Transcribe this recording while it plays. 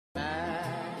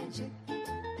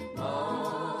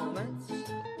Moments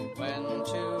when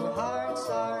two hearts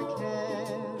are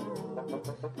caring,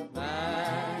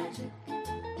 magic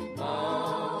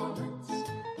moments,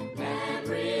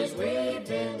 memories we've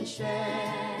been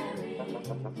sharing.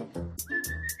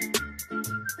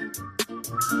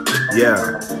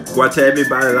 Yeah, go out to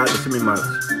everybody like to me much.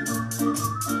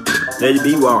 Let it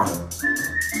be raw.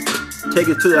 Take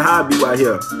it to the hobby right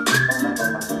here.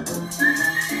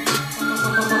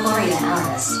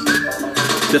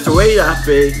 Just the way I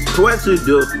feel, what to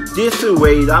do, just the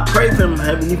way I pray from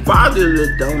Heavenly Father,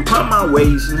 let them put my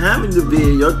ways and having the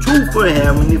video, truth for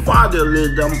Heavenly Father,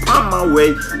 let them put my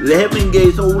way, let heaven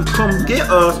gates always come get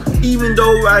us, even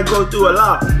though I go through a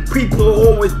lot, people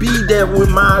always be there with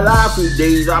my life for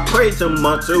days, I pray so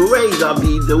much, so ways I'll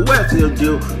be the West you'll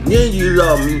do, then you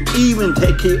love me, even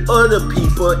take care of other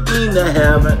people in the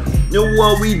heaven. Know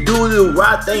what we do, the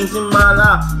right things in my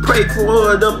life. Pray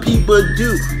for other people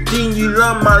do. Then you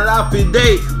love my life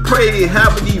today. Pray to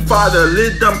Heavenly Father,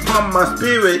 let them pump my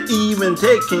spirit, even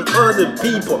taking other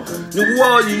people. Know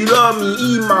what you love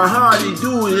me in my heart, you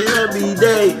do it every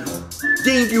day.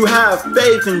 Then you have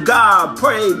faith in God,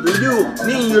 pray to you.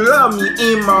 Then you love me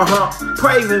in my heart.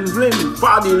 Pray for me,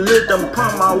 Father, let them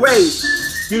pump my way.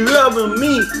 You loving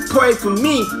me, pray for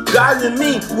me, guiding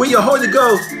me with your Holy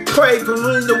Ghost. Pray for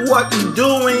me to what you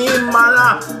doing in my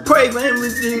life. Pray for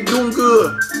everything doing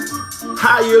good.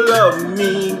 How you love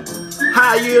me,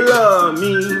 how you love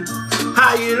me,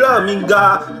 how you love me,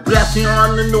 God. Blessing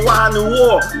on the wine and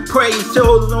war. Pray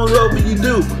so don't love what you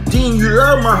do. Then you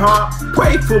love my heart.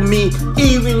 Pray for me,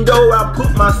 even though I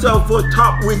put myself on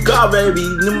top with God, baby.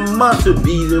 It must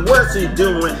be the what's he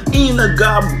doing. In the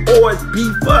God always be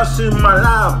first in my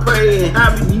life. Pray and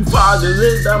Heavenly Father,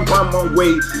 let them find my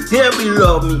way. Help me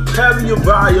love me, help me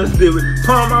by your spirit.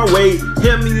 Find my way,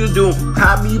 help me to do,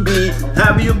 how you be,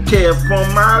 how you care for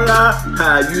my life,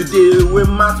 how you deal with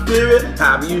my spirit,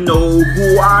 how you know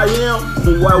who I am,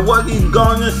 what you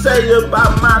gonna say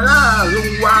about my life,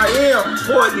 who I am,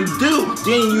 what you do,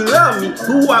 then you love me,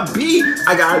 who I be.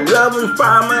 I got love and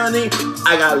harmony,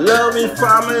 I got love and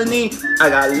harmony, I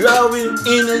got love and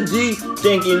energy,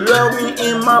 thinking loving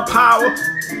in my power.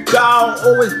 God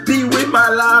always be with my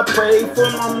life, pray for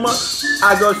my mother.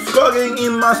 I got struggling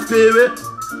in my spirit,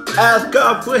 ask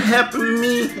God for helping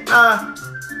me.